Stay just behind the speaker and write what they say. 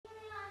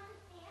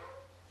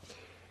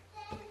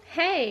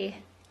Hey,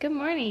 good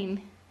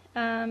morning.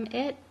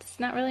 It's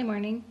not really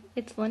morning,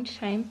 it's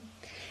lunchtime.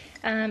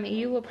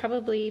 You will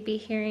probably be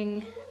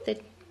hearing the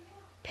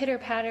pitter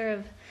patter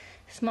of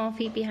small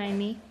feet behind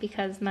me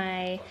because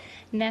my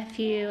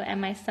nephew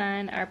and my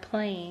son are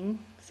playing.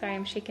 Sorry,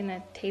 I'm shaking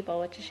the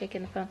table, which is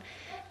shaking the phone.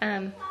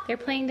 They're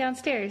playing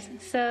downstairs.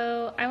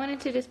 So I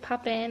wanted to just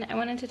pop in. I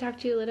wanted to talk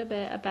to you a little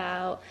bit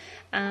about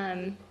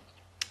my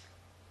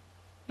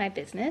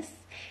business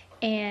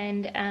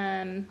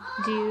and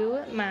do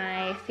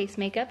my face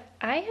makeup.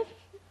 I have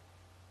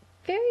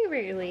very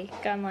rarely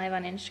gone live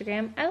on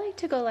Instagram. I like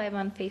to go live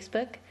on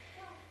Facebook.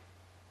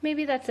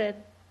 Maybe that's a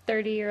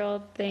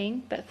 30-year-old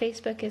thing, but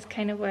Facebook is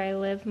kind of where I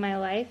live my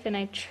life, and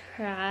I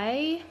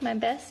try my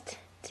best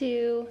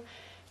to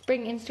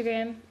bring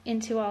Instagram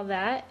into all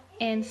that.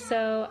 And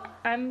so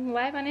I'm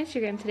live on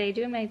Instagram today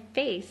doing my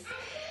face.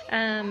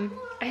 I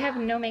have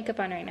no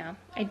makeup on right now.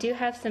 I do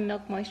have some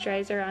Milk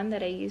Moisturizer on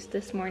that I used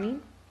this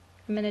morning.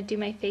 I'm going to do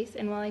my face,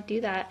 and while I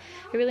do that,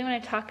 I really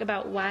want to talk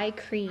about why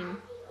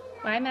cream.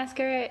 Why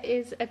mascara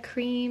is a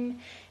cream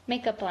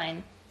makeup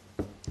line.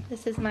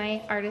 This is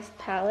my artist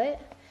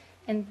palette,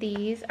 and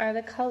these are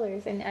the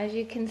colors. And as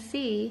you can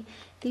see,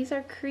 these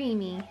are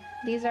creamy.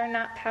 These are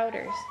not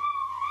powders.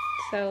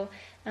 So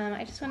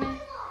I just want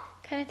to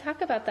kind of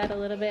talk about that a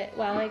little bit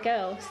while I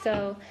go.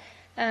 So,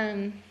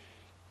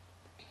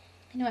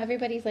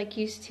 everybody's like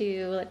used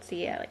to, let's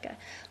see, like a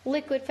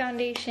liquid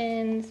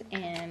foundations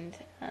and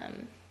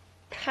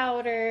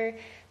powder,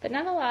 but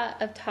not a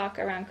lot of talk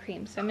around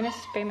cream. So I'm going to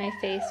spray my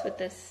face with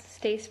this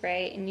Stay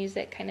Spray and use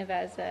it kind of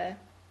as a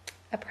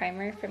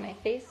primer for my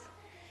face.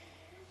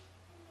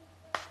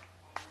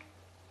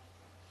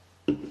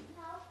 I'm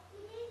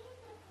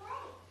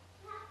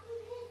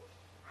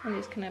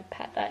just going to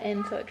pat that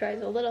in so it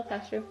dries a little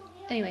faster.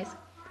 Anyways,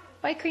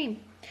 why cream?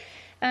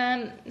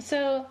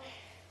 So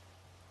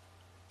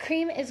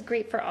cream is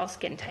great for all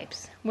skin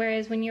types,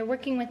 whereas when you're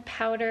working with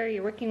powder,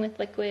 you're working with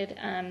liquid,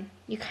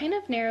 you kind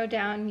of narrow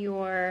down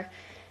your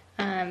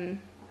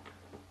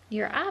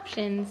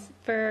options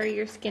for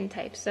your skin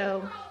type.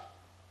 So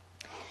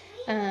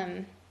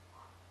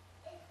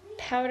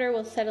powder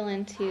will settle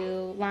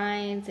into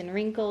lines and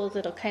wrinkles.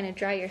 It'll kind of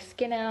dry your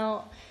skin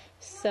out.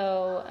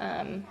 So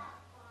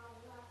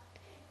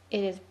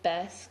it is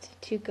best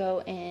to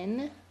go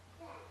in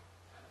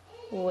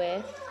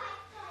with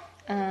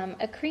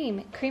a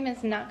cream. Cream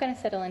is not going to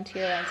settle into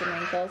your lines and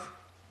wrinkles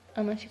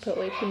unless you put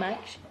way too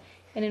much,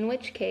 and in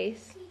which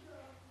case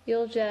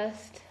you'll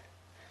just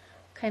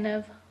kind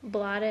of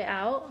blot it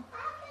out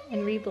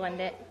and reblend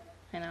it.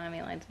 I don't have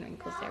any lines and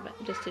wrinkles there,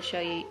 but just to show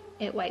you,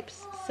 it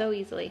wipes so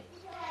easily.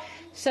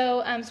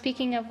 So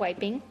speaking of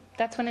wiping,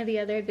 that's one of the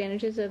other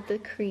advantages of the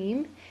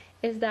cream,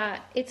 is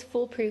that it's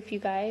foolproof, you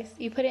guys.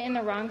 You put it in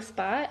the wrong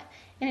spot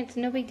and it's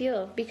no big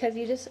deal because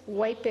you just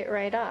wipe it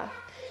right off.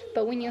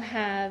 But when you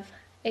have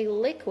a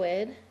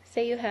liquid,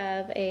 say you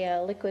have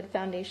a liquid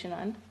foundation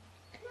on,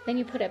 then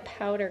you put a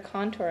powder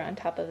contour on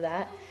top of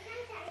that,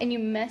 and you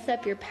mess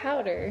up your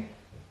powder.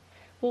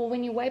 Well,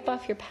 when you wipe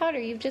off your powder,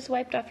 you've just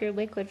wiped off your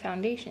liquid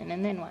foundation,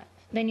 and then what?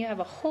 Then you have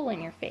a hole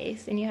in your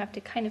face, and you have to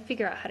kind of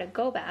figure out how to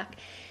go back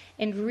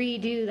and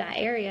redo that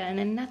area, and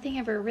then nothing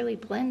ever really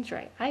blends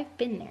right. I've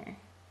been there.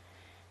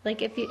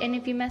 Like if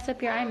you mess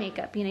up your eye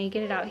makeup, you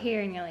get it out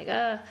here, and you're like,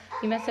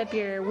 you mess up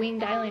your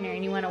winged eyeliner,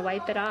 and you want to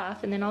wipe it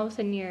off, and then all of a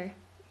sudden your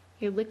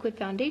liquid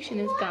foundation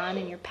is gone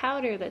and your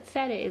powder that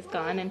set it is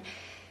gone, and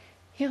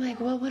you're like,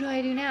 well, what do I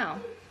do now?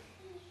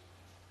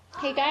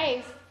 Hey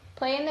guys,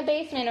 play in the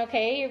basement,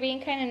 okay? You're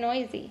being kind of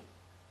noisy.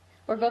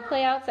 Or go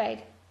play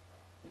outside.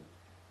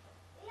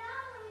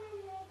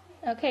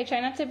 Okay,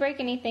 try not to break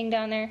anything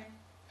down there.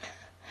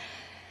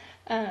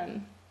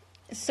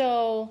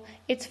 So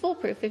it's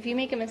foolproof. If you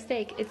make a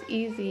mistake, it's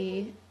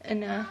easy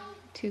enough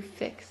to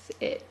fix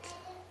it.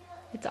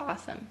 It's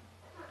awesome.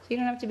 So you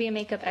don't have to be a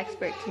makeup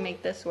expert to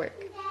make this work.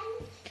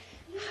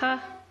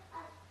 Ha!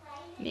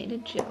 Made a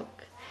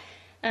joke.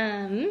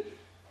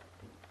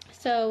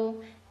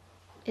 So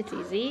it's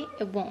easy.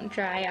 It won't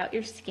dry out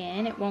your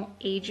skin. It won't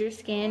age your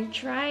skin.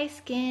 Dry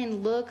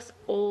skin looks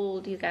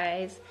old, you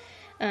guys.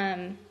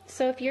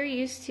 So if you're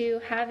used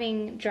to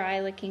having dry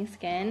looking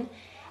skin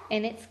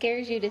and it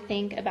scares you to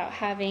think about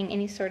having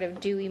any sort of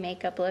dewy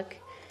makeup look,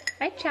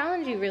 I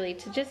challenge you really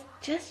to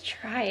just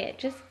try it.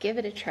 Just give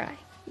it a try.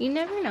 You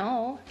never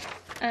know.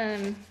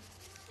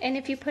 And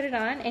if you put it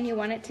on and you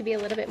want it to be a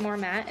little bit more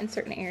matte in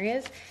certain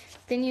areas,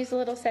 then use a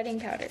little setting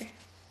powder,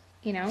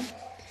 And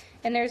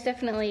there's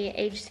definitely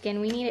aged skin.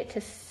 We need it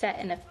to set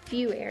in a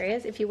few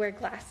areas. If you wear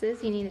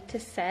glasses, you need it to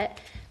set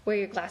where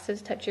your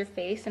glasses touch your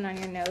face and on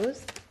your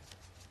nose.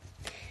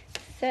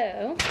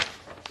 So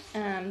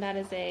that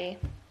is a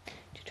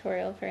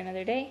tutorial for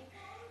another day.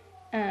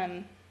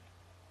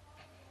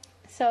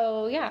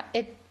 So yeah,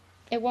 it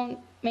won't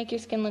make your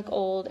skin look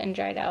old and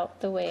dried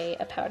out the way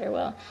a powder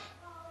will.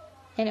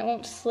 And it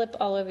won't slip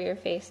all over your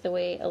face the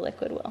way a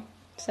liquid will.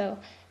 So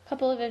a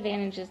couple of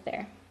advantages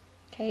there.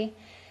 Okay.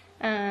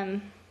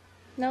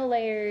 No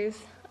layers.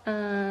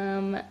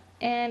 And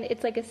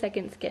it's like a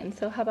second skin.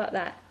 So how about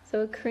that?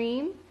 So a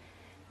cream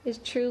is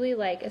truly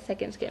like a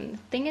second skin. The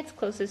thing it's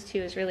closest to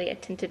is really a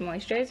tinted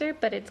moisturizer,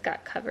 but it's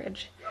got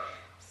coverage.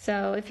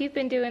 So if you've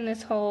been doing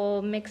this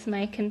whole mix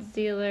my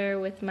concealer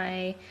with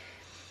my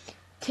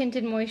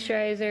tinted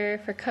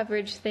moisturizer for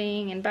coverage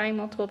thing and buying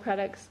multiple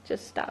products,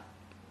 just stop.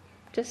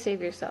 Just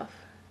save yourself.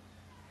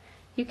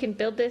 You can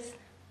build this.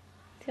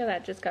 See how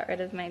that just got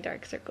rid of my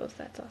dark circles?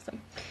 That's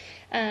awesome.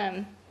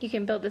 You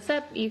can build this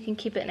up. You can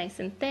keep it nice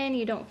and thin.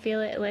 You don't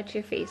feel it. It lets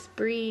your face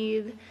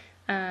breathe.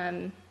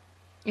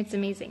 It's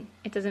amazing.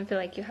 It doesn't feel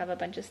like you have a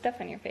bunch of stuff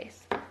on your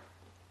face.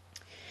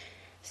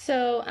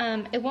 So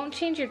it won't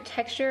change your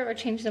texture or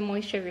change the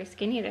moisture of your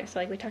skin either. So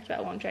like we talked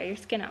about, it won't dry your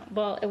skin out.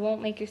 Well, it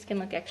won't make your skin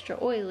look extra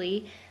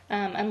oily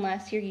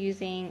unless you're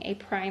using a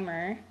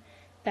primer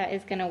that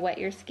is going to wet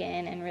your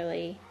skin and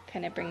really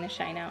kind of bring the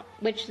shine out,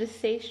 which the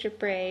Stay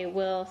Spray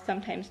will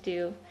sometimes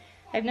do.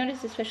 I've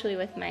noticed, especially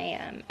with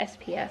my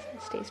SPF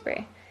Stay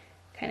Spray,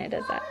 kind of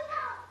does that.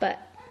 But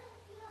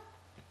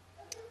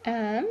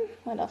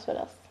what else?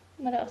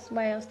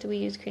 Why else do we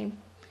use cream?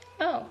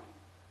 Oh,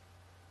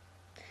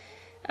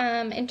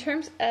 in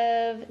terms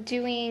of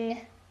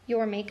doing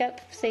your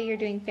makeup, say you're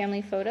doing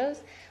family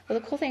photos, well,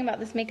 the cool thing about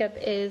this makeup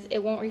is it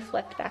won't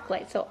reflect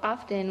backlight. So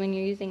often when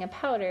you're using a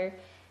powder,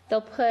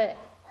 they'll put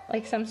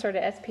like some sort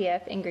of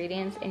SPF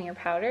ingredients in your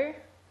powder.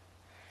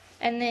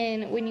 And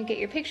then when you get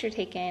your picture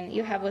taken,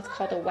 you have what's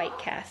called a white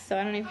cast. So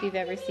I don't know if you've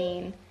ever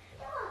seen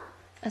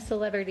a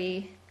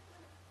celebrity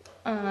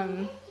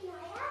at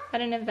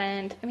an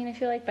event. I mean, I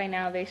feel like by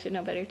now they should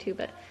know better too,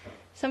 but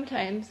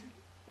sometimes,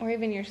 or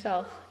even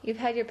yourself, you've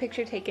had your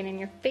picture taken and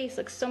your face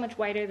looks so much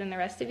whiter than the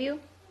rest of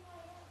you.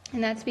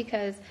 And that's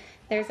because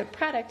there's a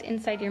product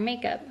inside your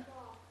makeup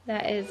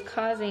that is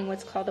causing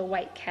what's called a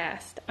white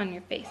cast on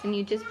your face. And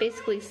you just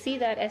basically see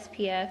that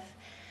SPF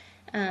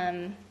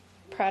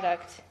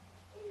product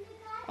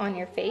on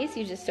your face.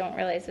 You just don't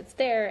realize it's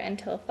there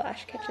until a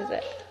flash catches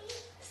it.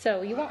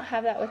 So you won't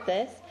have that with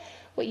this.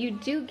 What you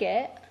do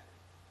get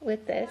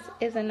with this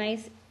is a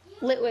nice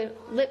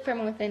lit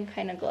from within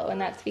kind of glow, and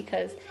that's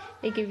because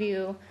they give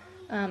you,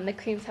 the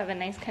creams have a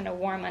nice kind of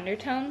warm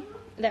undertone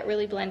that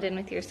really blend in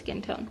with your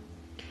skin tone.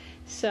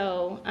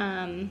 So,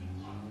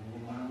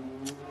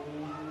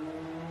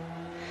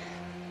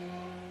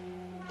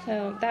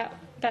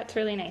 that's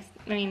really nice.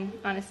 I mean,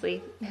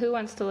 honestly, who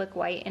wants to look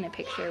white in a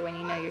picture when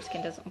you know your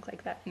skin doesn't look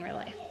like that in real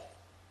life?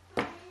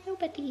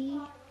 Nobody.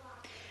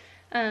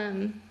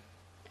 And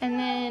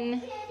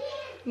then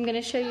I'm going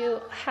to show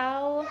you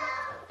how,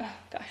 oh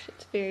gosh,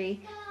 it's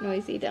very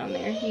noisy down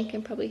there. You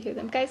can probably hear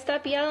them. Guys,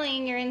 stop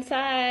yelling, you're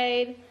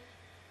inside.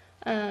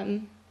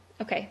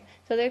 Okay,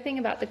 so the other thing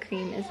about the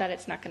cream is that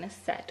it's not going to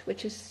set,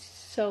 which is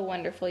so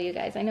wonderful, you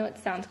guys. I know it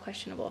sounds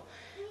questionable,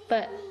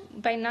 but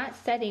by not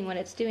setting, what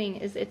it's doing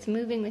is it's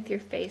moving with your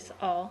face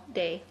all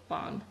day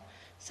long.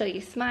 So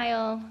you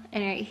smile,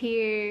 and right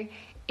here,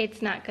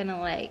 it's not going to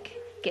like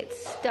get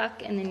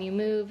stuck, and then you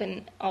move,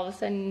 and all of a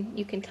sudden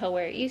you can tell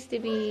where it used to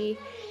be.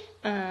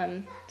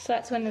 So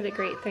that's one of the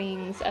great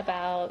things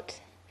about,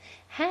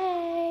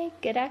 hi,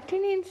 good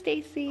afternoon,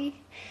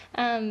 Stacy.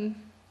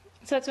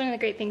 So that's one of the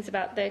great things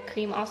about the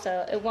cream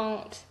also. It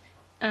won't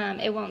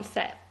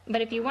set.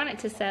 But if you want it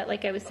to set,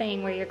 like I was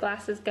saying, where your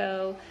glasses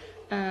go,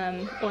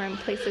 or in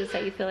places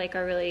that you feel like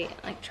are really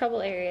like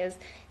trouble areas,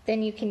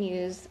 then you can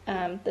use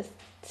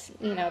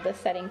the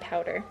setting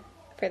powder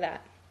for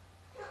that.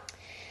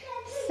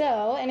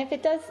 So, and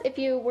if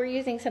you were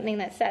using something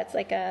that sets,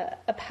 like a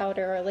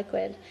powder or a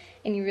liquid,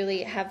 and you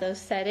really have those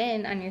set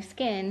in on your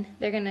skin,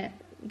 they're going to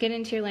get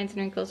into your lines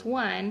and wrinkles,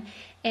 one,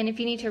 and if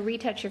you need to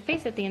retouch your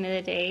face at the end of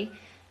the day,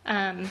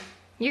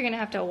 you're going to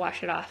have to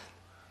wash it off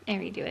and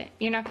redo it.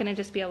 You're not going to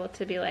just be able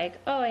to be like,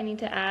 oh, I need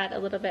to add a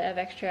little bit of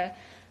extra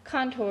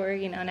contour,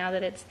 now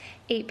that it's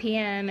 8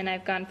 p.m. and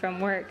I've gone from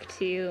work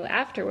to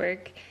after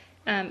work.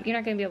 You're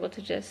not going to be able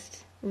to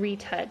just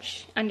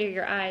retouch under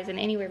your eyes and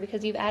anywhere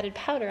because you've added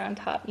powder on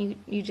top.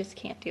 You just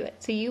can't do it.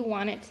 So you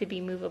want it to be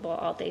movable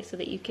all day so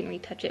that you can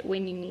retouch it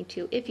when you need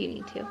to, if you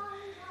need to.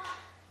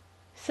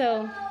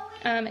 So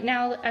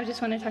now I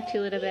just want to talk to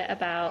you a little bit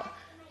about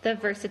the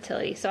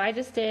versatility. So I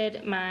just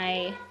did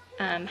my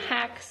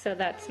hack, so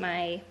that's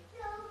my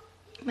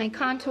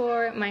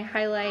contour, my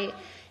highlight,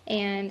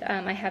 and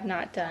I have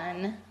not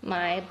done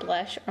my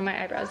blush or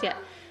my eyebrows yet.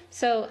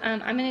 So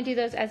I'm going to do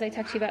those as I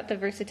talk to you about the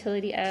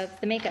versatility of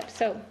the makeup.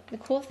 So the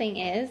cool thing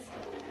is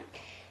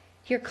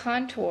your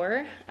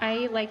contour,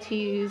 I like to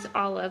use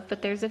olive,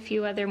 but there's a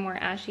few other more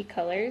ashy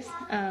colors.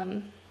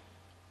 I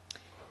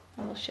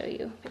will show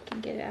you if I can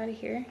get it out of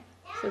here.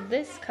 So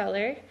this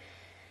color,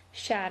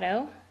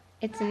 Shadow,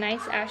 it's a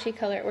nice ashy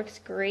color. It works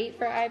great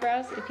for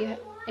eyebrows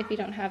if you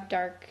don't have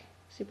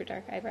super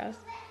dark eyebrows.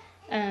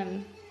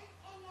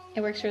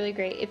 It works really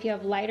great. If you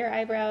have lighter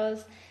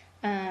eyebrows,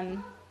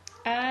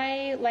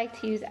 I like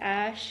to use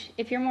ash.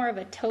 If you're more of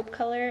a taupe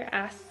color,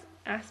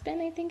 aspen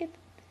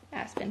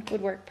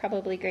would work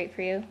probably great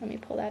for you. Let me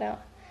pull that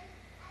out.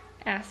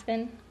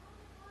 Aspen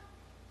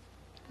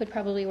would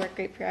probably work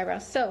great for your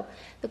eyebrows. So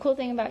the cool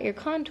thing about your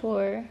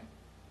contour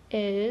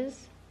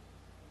is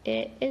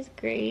it is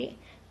great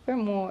for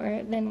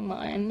more than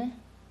one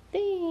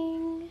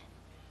thing.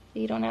 So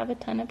you don't have a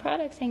ton of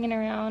products hanging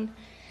around.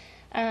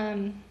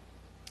 In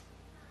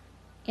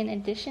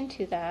addition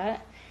to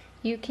that,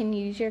 you can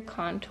use your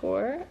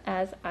contour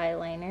as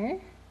eyeliner,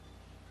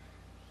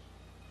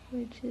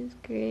 which is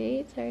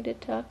great. Sorry to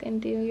talk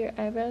and do your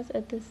eyebrows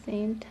at the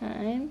same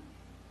time,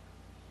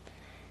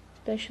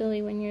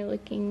 especially when you're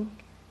looking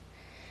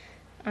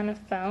on a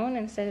phone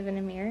instead of in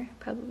a mirror.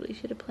 Probably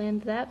should have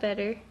planned that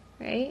better,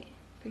 right?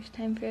 First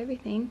time for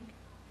everything.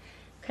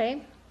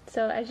 Okay,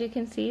 so as you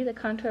can see, the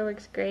contour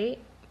works great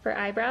for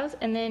eyebrows,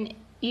 and then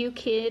you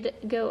could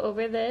go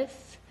over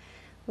this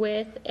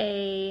with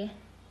a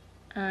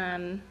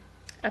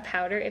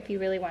powder if you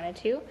really wanted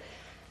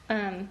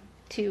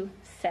to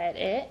set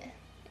it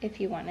if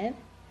you wanted.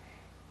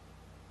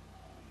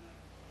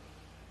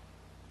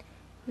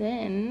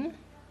 Then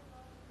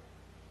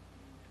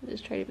I'll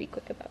just try to be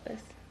quick about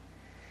this,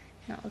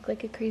 not look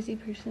like a crazy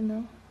person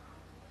though.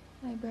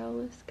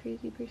 Eyebrowless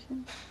crazy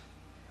person.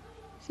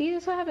 See,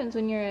 that's what happens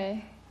when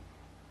you're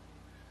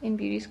in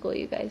beauty school,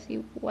 you guys.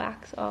 You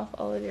wax off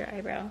all of your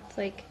eyebrow. It's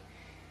like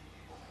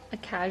a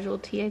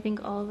casualty. I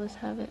think all of us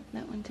have it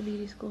that went to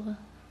beauty school.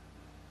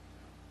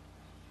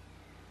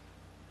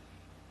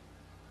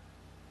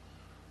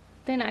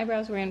 Then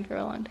eyebrows were in for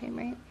a long time,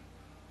 right?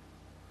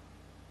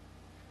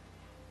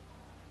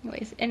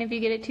 Anyways, and if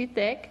you get it too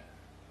thick,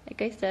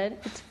 like I said,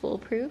 it's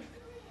foolproof.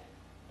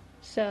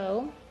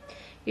 So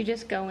you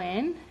just go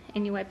in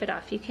and you wipe it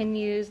off. You can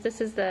use,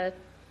 this is the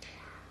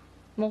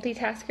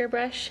multitasker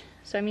brush,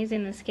 so I'm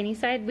using the skinny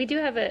side. We do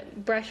have a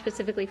brush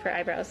specifically for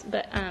eyebrows,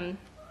 but and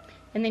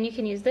then you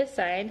can use this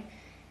side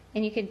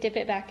and you can dip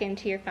it back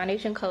into your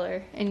foundation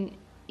color, and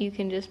you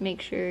can just make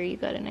sure you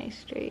got a nice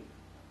straight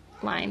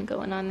line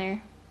going on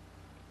there,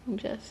 and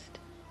just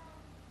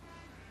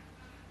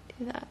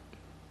do that.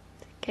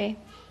 Okay,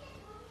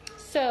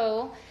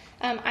 so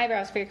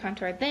eyebrows for your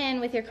contour. Then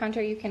with your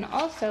contour you can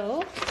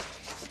also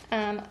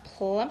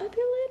plump up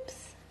your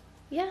lips.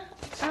 Yeah,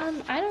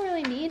 I don't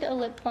really need a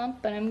lip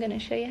plump, but I'm going to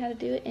show you how to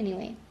do it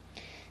anyway.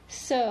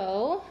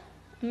 So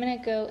I'm going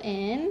to go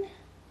in.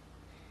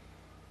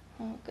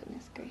 Oh,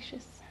 goodness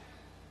gracious.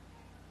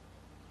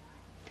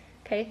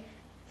 Okay,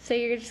 so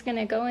you're just going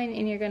to go in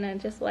and you're going to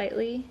just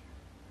lightly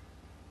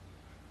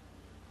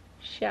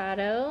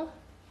shadow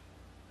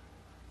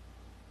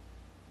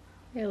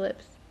your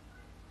lips.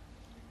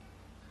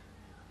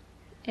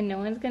 And no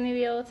one's going to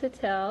be able to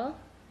tell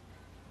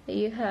that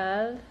you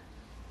have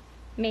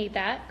made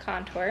that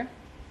contour.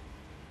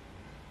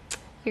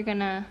 You're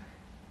gonna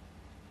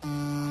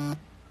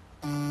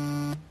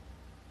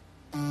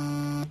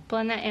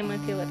blend that in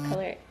with your lip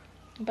color,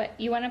 but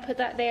you want to put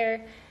that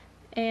there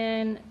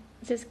and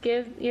just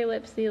give your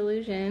lips the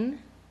illusion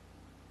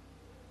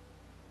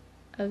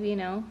of, you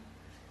know,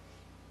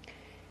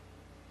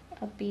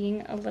 of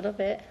being a little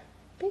bit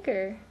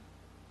bigger.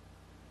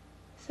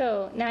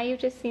 So now you've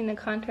just seen the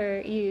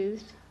contour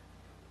used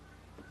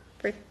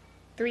for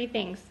 3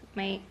 things: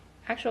 my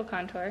actual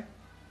contour,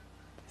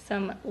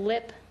 some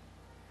lip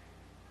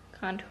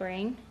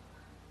contouring,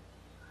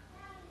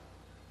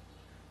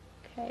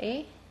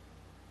 okay,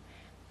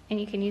 and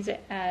you can use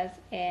it as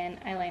an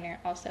eyeliner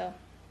also.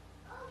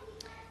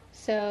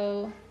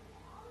 So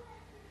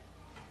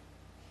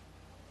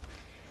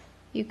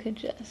you could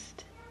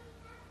just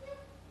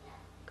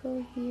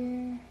go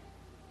here,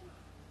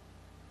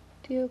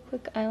 do a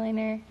quick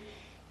eyeliner,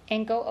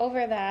 and go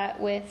over that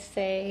with,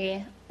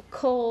 say,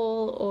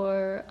 kohl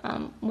or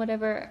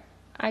whatever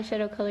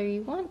eyeshadow color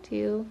you want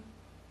to,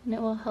 and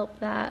it will help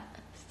that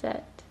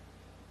set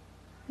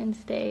and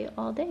stay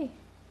all day.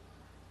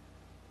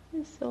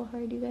 It's so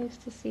hard, you guys,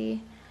 to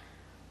see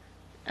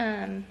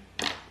in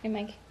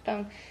my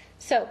phone.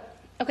 So,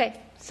 okay,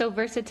 so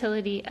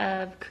versatility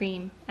of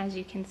cream, as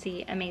you can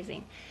see,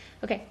 amazing.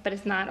 Okay, but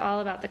it's not all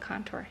about the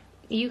contour.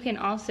 You can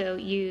also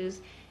use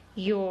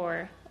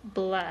your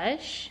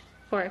blush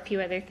for a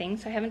few other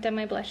things. So I haven't done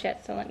my blush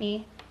yet, so let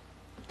me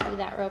do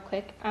that real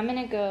quick. I'm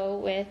gonna go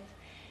with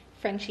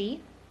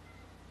Frenchie.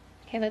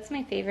 Okay, that's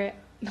my favorite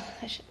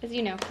blush, as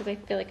you know, because I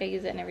feel like I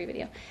use it in every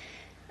video.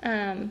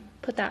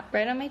 Put that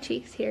right on my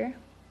cheeks here, and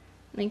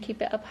then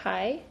keep it up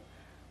high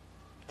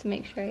to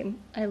make sure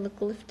I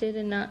look lifted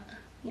and not,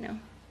 you know,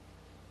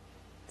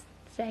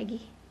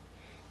 saggy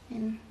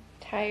and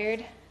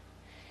tired.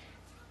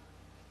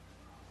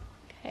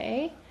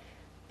 Okay,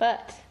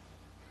 but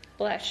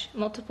blush,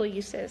 multiple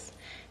uses.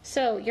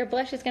 So your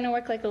blush is going to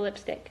work like a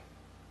lipstick.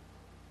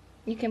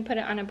 You can put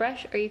it on a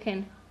brush, or you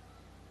can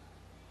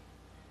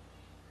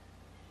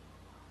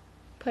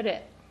put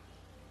it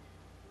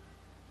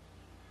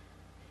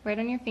right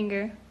on your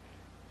finger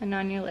and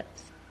on your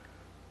lips.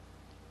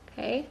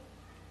 Okay?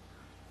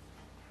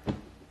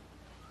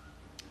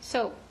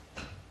 So,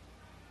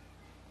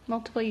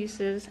 multiple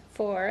uses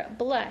for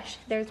blush.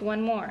 There's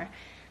one more.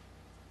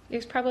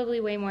 There's probably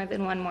way more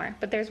than one more,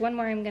 but there's one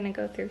more I'm going to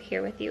go through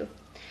here with you.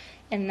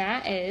 And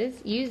that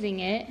is using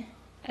it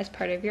as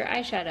part of your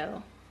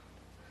eyeshadow.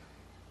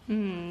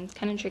 It's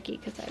kind of tricky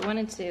because I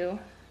wanted to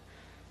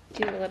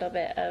do a little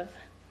bit of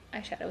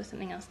eyeshadow with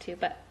something else too,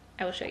 but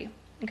I will show you.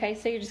 Okay,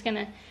 so you're just going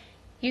to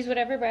use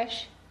whatever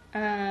brush.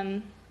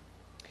 And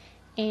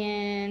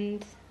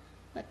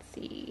let's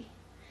see,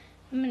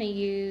 I'm going to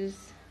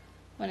use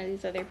one of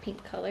these other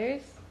pink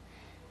colors.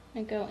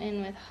 I'm going to go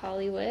in with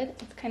Hollywood.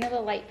 It's kind of a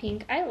light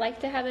pink. I like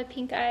to have a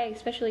pink eye,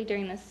 especially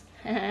during this.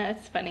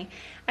 That's funny.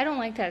 I don't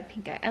like to have a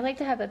pink eye. I like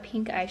to have a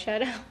pink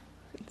eyeshadow.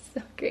 It's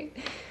so great.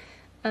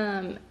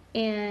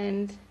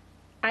 And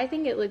I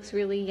think it looks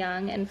really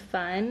young and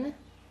fun.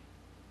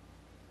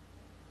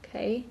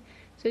 Okay,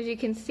 so as you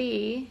can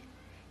see,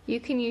 you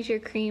can use your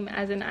cream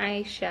as an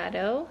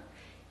eyeshadow.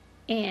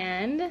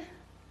 And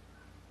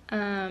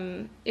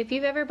if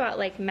you've ever bought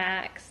like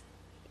MAC's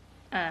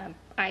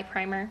eye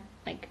primer,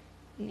 like,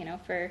 you know,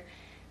 for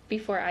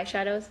before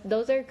eyeshadows,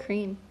 those are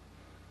cream,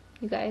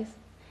 you guys.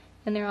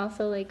 And they're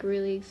also like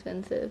really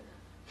expensive.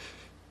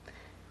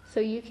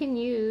 So you can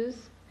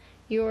use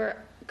your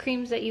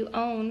creams that you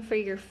own for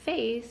your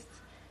face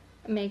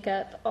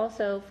makeup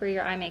also for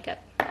your eye makeup.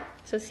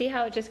 So see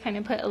how it just kind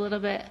of put a little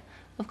bit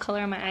of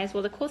color on my eyes?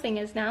 Well, the cool thing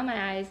is now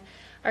my eyes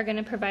are going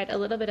to provide a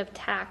little bit of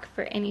tack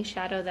for any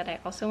shadow that I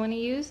also want to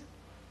use.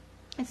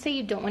 Let's say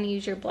you don't want to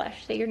use your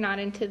blush, that you're not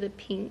into the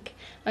pink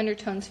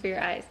undertones for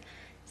your eyes.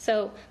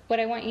 So what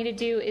I want you to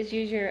do is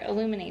use your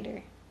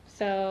illuminator.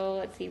 So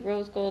let's see,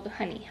 rose gold,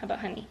 honey. How about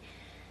honey?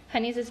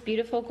 Honey is this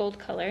beautiful gold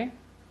color.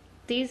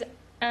 These,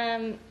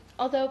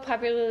 although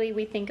popularly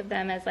we think of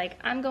them as like,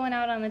 I'm going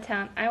out on the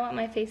town, I want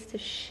my face to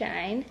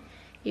shine.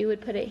 You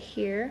would put it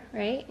here,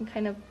 right? And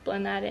kind of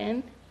blend that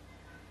in.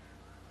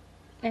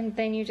 And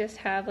then you just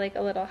have like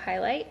a little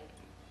highlight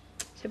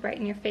to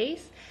brighten your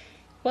face.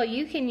 Well,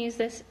 you can use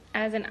this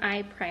as an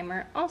eye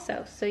primer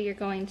also. So you're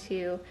going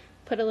to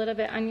put a little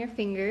bit on your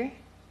finger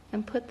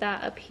and put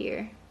that up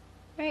here,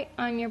 right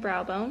on your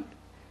brow bone.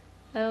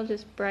 That'll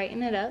just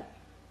brighten it up,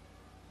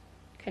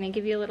 kind of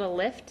give you a little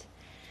lift.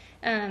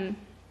 And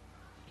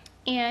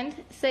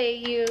say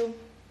you,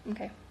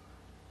 okay,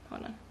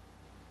 hold on.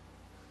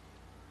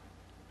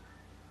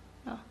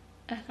 Oh,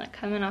 that's not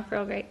coming off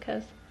real great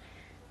because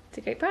it's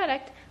a great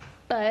product.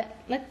 But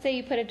let's say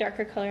you put a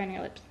darker color on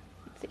your lips.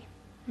 Let's see.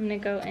 I'm going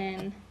to go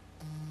in.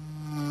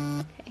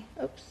 Okay,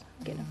 oops,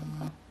 I'm getting a phone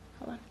call.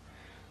 Hold on.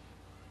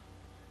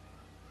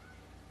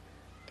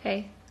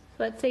 Okay,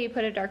 so let's say you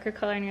put a darker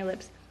color on your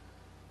lips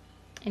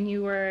and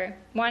you were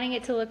wanting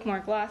it to look more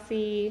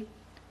glossy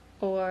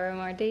or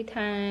more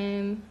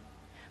daytime,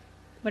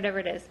 whatever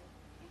it is.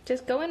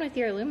 Just go in with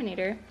your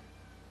illuminator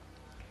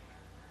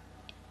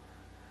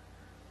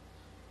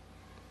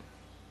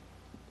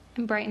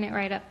and brighten it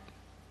right up.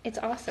 It's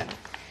awesome.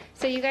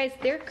 So you guys,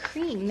 they're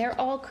cream. They're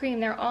all cream.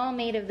 They're all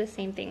made of the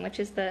same thing, which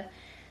is the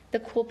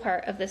cool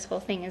part of this whole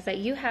thing, is that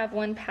you have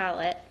one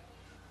palette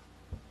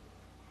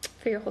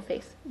for your whole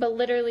face, but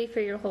literally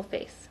for your whole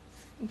face.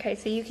 Okay,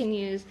 so you can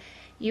use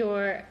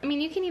your, I mean,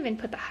 you can even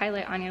put the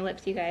highlight on your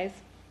lips, you guys.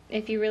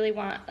 If you really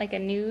want like a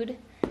nude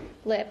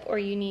lip, or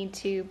you need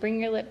to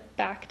bring your lip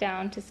back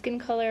down to skin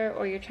color,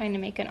 or you're trying to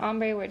make an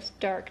ombre where it's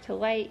dark to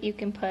light, you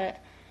can put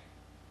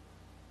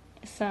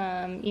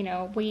some, you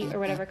know, wheat or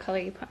whatever color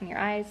you put on your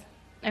eyes,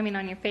 I mean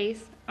on your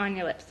face, on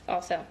your lips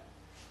also.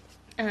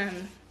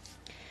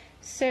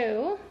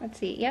 So let's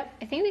see, yep,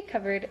 I think we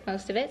covered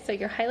most of it. So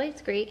your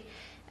highlight's great.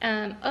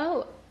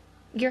 Oh,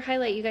 your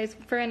highlight, you guys,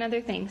 for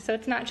another thing. So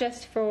it's not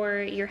just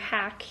for your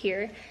hack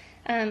here.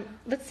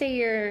 Let's say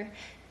you're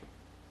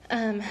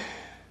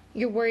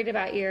worried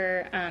about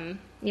your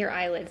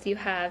eyelids. You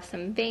have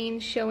some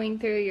veins showing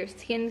through, your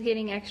skin's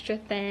getting extra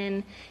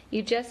thin.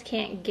 You just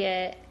can't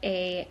get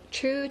a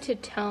true to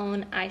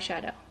tone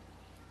eyeshadow.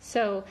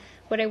 So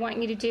what I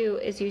want you to do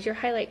is use your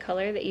highlight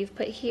color that you've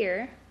put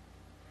here.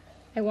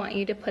 I want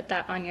you to put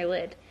that on your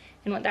lid.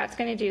 And what that's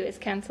going to do is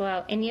cancel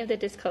out any of the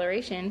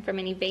discoloration from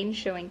any veins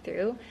showing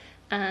through.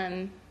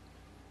 And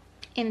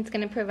it's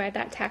going to provide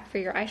that tack for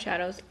your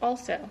eyeshadows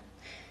also.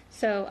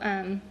 So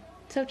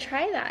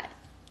try that.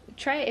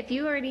 Try it. If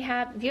you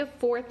have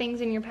 4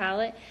 things in your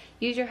palette,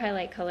 use your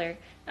highlight color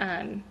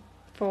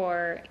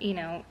for, you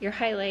know, your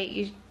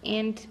highlight,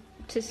 and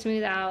to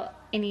smooth out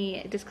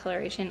any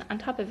discoloration on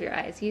top of your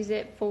eyes. Use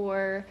it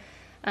for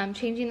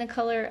changing the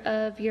color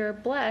of your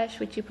blush,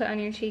 which you put on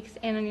your cheeks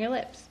and on your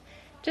lips.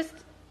 Just,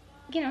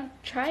 you know,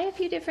 try a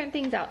few different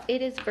things out.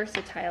 It is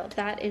versatile.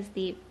 That is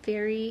the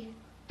very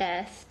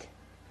best.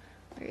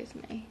 Where is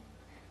my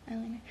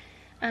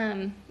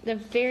eyeliner? The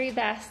very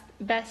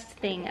best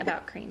thing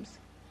about creams.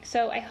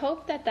 So I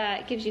hope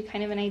that gives you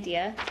kind of an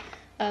idea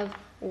of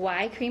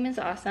why cream is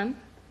awesome,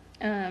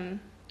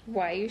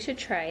 why you should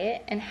try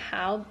it, and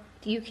how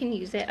you can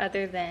use it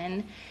other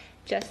than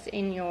just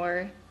in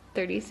your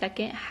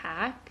 30-second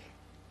hack.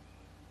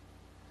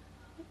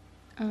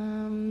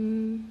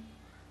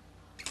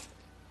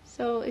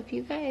 So if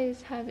you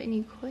guys have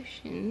any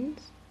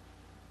questions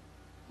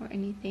or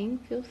anything,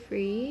 feel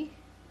free,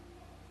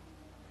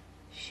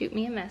 shoot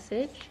me a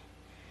message.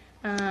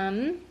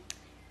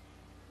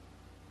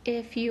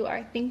 If you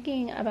are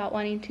thinking about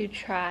wanting to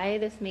try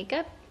this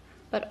makeup,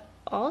 but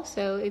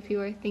also if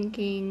you are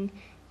thinking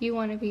you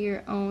want to be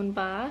your own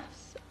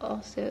boss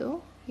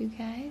also, you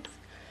guys,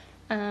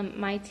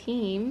 my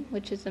team,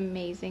 which is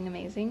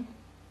amazing,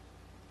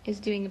 is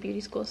doing a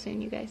beauty school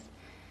soon, you guys.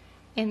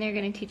 And they're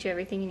going to teach you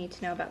everything you need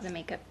to know about the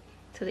makeup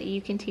so that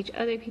you can teach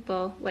other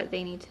people what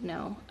they need to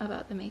know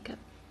about the makeup.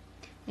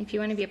 And if you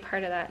want to be a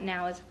part of that,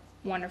 now is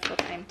a wonderful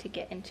time to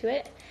get into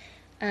it.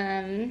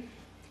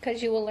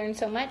 Because you will learn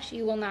so much.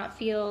 You will not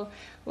feel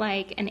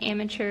like an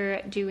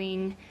amateur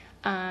doing,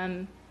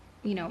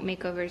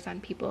 makeovers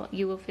on people.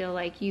 You will feel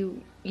like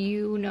you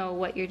know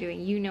what you're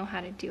doing. You know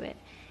how to do it.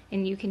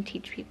 And you can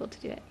teach people to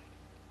do it.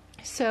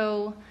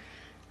 So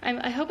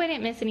I hope I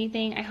didn't miss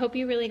anything. I hope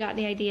you really got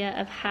the idea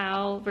of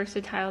how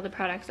versatile the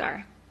products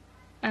are.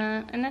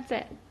 And that's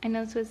it. I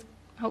know this was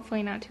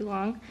hopefully not too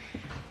long.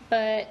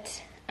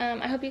 But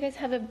I hope you guys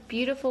have a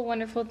beautiful,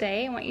 wonderful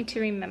day. I want you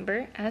to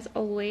remember, as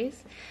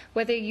always,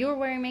 whether you're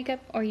wearing makeup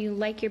or you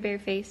like your bare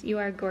face, you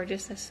are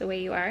gorgeous just the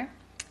way you are.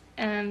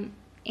 And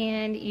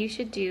you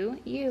should do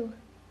you.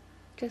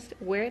 Just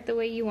wear it the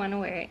way you want to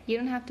wear it. You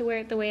don't have to wear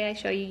it the way I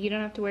show you. You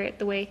don't have to wear it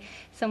the way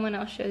someone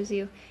else shows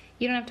you.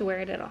 You don't have to wear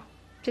it at all.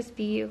 Just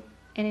be you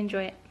and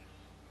enjoy it.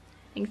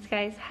 Thanks,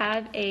 guys.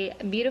 Have a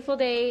beautiful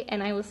day,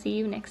 and I will see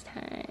you next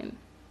time.